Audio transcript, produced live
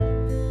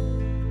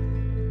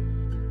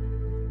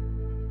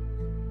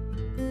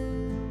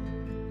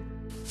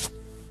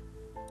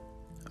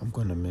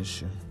gonna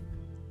miss you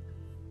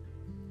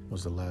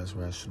was the last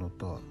rational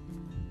thought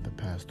that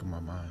passed through my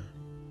mind.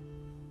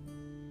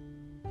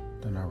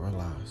 Then I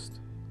realized,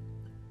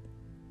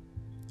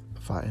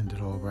 if I end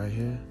it all right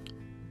here,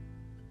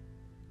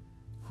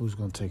 who's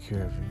gonna take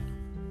care of you?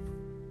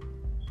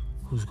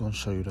 Who's gonna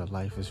show you that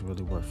life is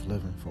really worth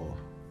living for?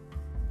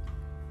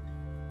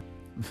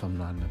 If I'm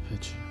not in the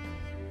picture,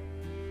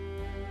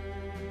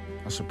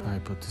 I should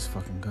probably put this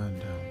fucking gun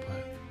down,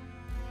 but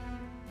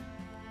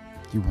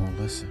you won't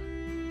listen.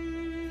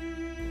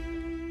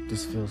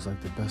 This feels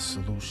like the best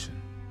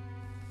solution.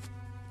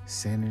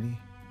 Sanity,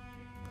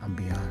 I'm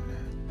beyond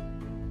that.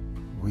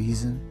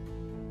 Reason,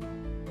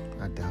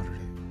 I doubted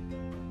it.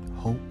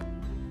 Hope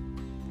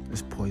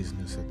is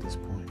poisonous at this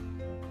point.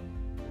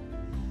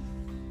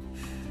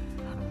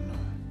 I don't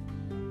know.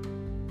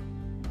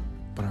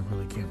 But I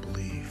really can't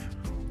believe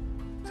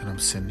that I'm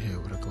sitting here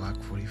with a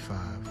Glock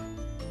 45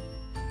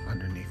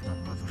 underneath my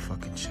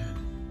motherfucking chin.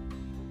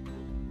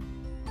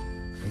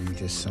 And you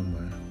just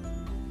somewhere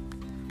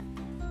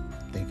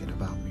thinking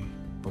about me,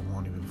 but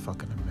won't even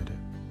fucking admit it.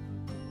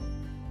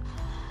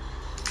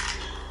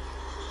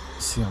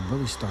 See, I'm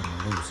really starting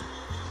to lose it.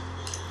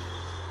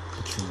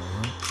 But you know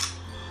what?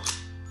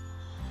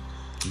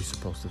 You're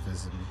supposed to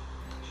visit me.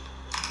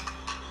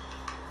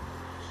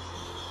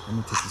 Let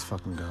me take this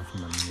fucking gun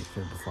from underneath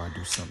here before I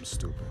do something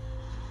stupid.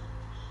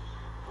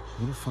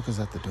 Who the fuck is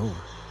at the door?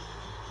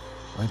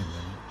 Wait a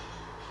minute.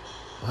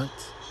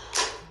 What?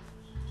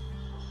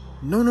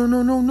 No.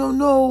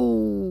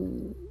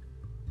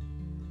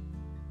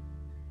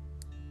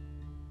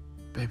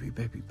 Baby.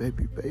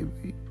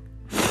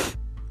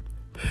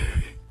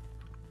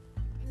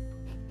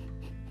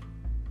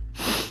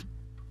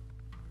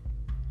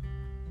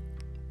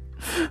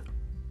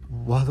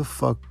 Why the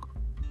fuck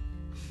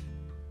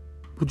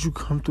would you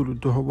come through the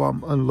door while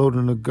I'm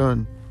unloading a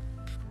gun?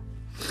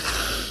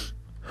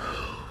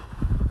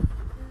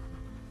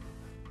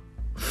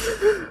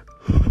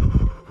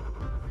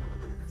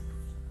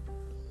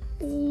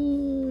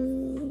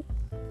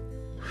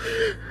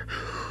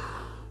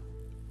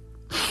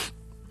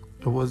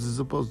 I wasn't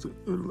supposed to.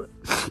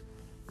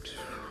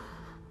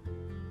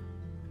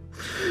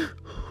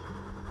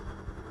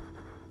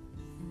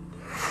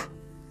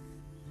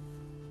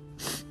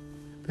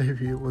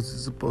 Baby, it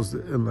wasn't supposed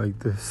to end like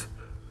this.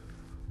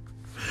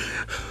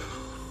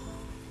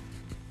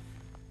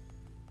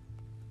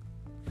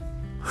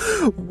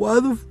 Why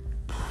the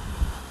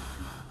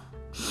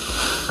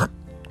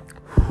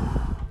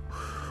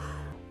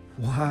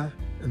Why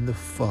in the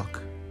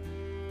fuck,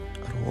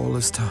 out of all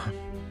this time,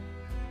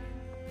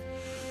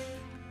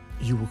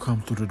 you will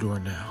come through the door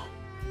now?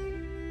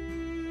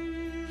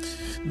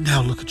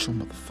 Now look at your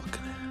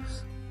motherfucking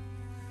ass.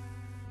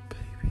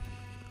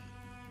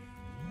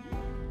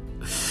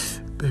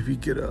 Baby,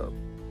 get up.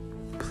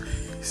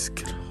 Please,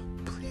 get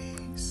up,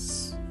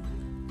 please.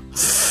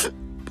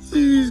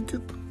 Please,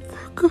 get the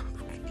fuck up.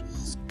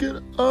 Just get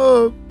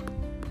up,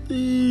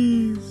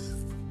 please.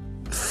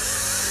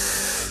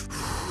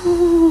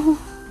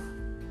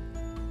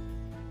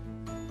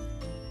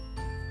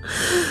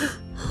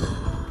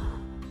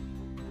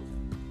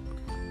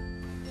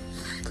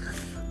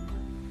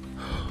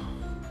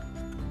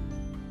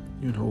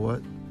 You know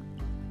what?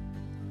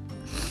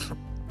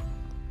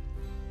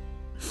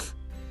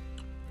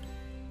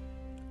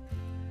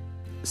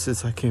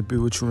 Since I can't be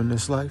with you in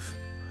this life,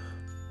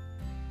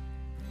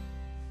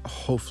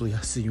 hopefully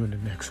I see you in the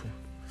next one.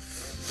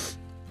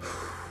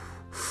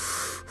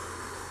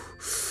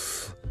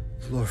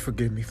 Lord,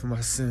 forgive me for my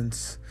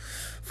sins,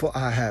 for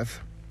I have